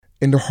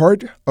In the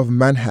heart of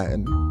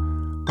Manhattan,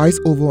 ice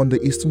oval on the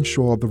eastern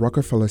shore of the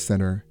Rockefeller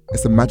Center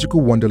is a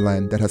magical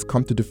wonderland that has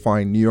come to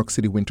define New York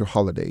City winter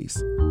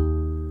holidays.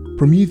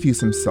 Prometheus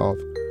himself,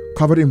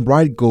 covered in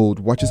bright gold,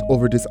 watches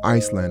over this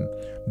Iceland,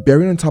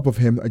 bearing on top of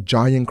him a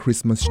giant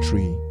Christmas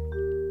tree.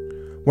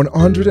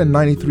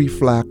 193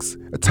 flags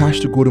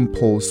attached to golden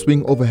poles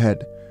swing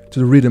overhead to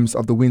the rhythms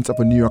of the winds of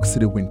a New York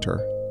City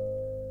winter.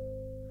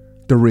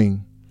 The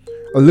Ring,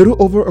 a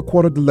little over a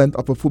quarter the length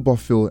of a football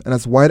field and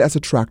as wide as a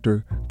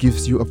tractor,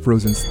 gives you a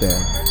frozen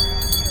stare.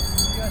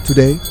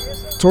 Today,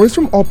 tourists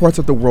from all parts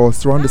of the world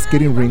surround the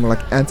skating ring like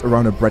ants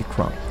around a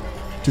breadcrumb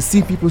to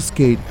see people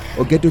skate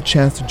or get their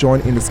chance to join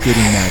in the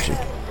skating magic.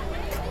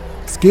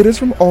 Skaters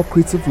from all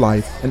creeds of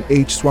life and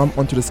age swarm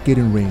onto the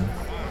skating ring.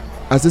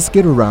 As they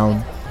skate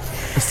around,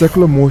 a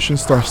circular motion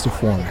starts to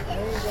form,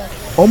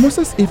 almost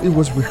as if it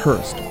was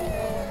rehearsed.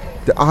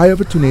 The eye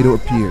of a tornado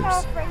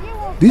appears.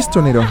 This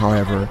tornado,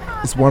 however,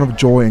 is one of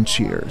joy and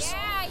cheers.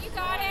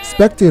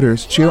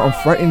 Spectators cheer on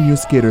frightened new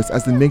skaters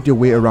as they make their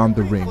way around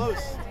the ring.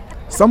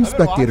 Some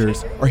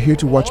spectators are here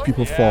to watch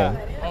people fall.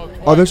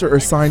 Others are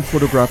assigned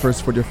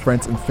photographers for their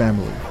friends and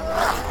family.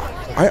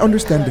 I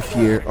understand the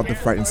fear of the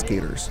frightened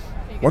skaters.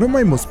 One of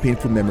my most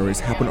painful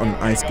memories happened on an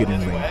ice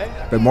skating ring,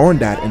 but more on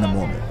that in a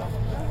moment.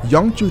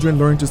 Young children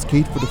learn to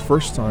skate for the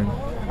first time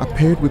are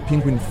paired with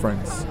penguin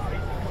friends.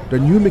 Their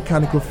new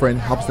mechanical friend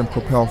helps them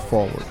propel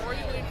forward.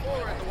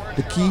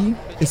 The key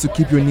is to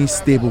keep your knees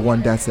stable,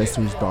 one dad says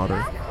to his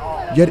daughter.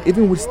 Yet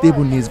even with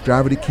stable knees,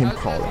 gravity came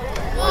calling.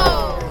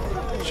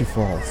 She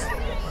falls.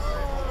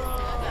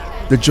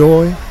 The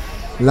joy,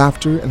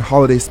 laughter, and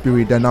holiday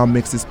spirit that now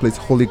makes this place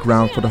holy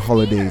ground for the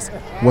holidays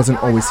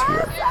wasn't always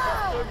here.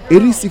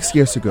 86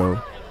 years ago,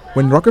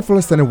 when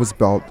Rockefeller Center was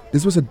built,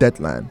 this was a dead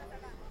land.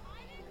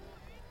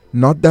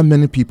 Not that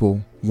many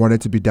people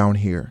wanted to be down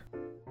here.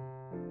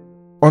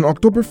 On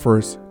October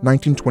 1st,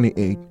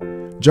 1928,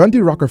 John D.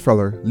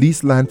 Rockefeller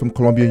leased land from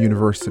Columbia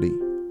University.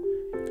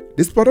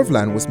 This plot of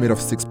land was made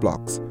of 6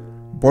 blocks,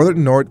 bordered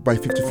north by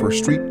 51st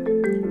Street,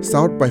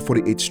 south by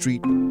 48th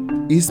Street,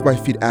 east by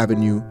Fifth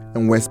Avenue,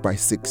 and west by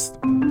 6th.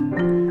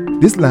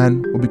 This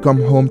land will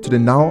become home to the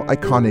now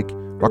iconic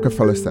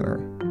Rockefeller Center.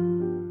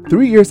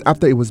 3 years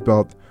after it was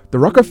built, the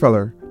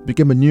Rockefeller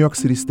became a New York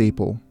City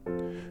staple.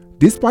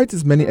 Despite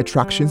its many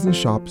attractions and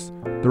shops,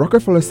 the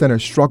Rockefeller Center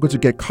struggled to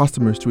get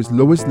customers to its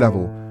lowest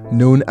level,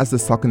 known as the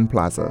Sunken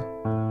Plaza.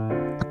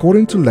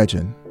 According to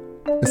legend,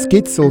 a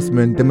skate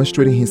salesman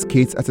demonstrating his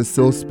skates as a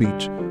sales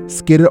speech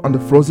skated on the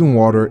frozen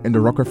water in the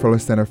Rockefeller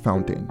Center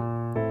fountain.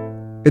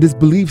 It is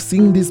believed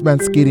seeing this man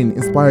skating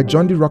inspired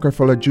John D.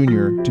 Rockefeller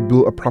Jr. to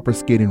build a proper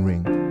skating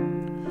ring.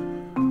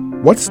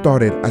 What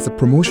started as a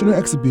promotional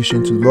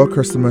exhibition to lure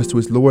customers to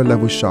its lower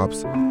level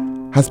shops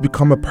has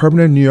become a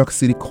permanent New York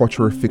City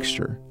cultural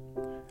fixture,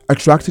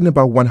 attracting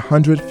about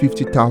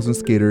 150,000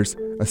 skaters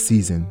a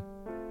season.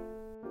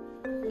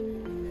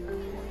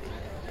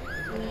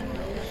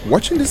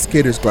 Watching the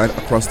skaters glide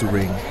across the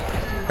ring,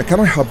 I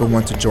cannot help but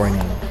want to join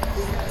in.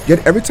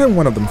 Yet every time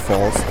one of them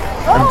falls,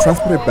 I'm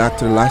transported back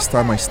to the last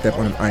time I stepped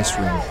on an ice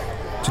rink,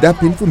 to that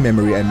painful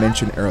memory I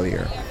mentioned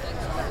earlier.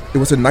 It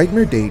was a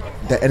nightmare date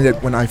that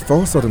ended when I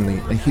fell suddenly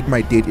and hit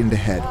my date in the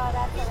head.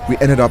 We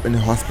ended up in the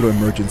hospital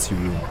emergency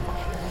room.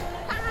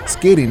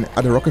 Skating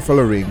at the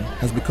Rockefeller Ring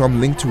has become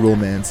linked to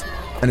romance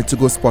and a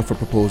to-go spot for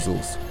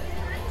proposals.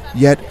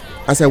 Yet,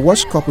 as I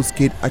watched couples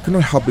skate, I could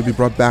not help but be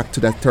brought back to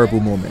that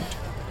terrible moment,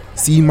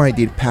 seeing my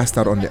date passed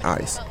out on the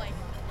ice.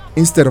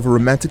 Instead of a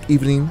romantic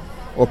evening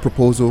or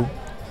proposal,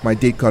 my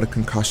date got a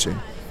concussion.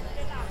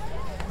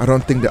 I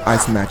don't think the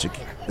ice magic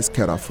is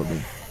cut out for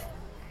me.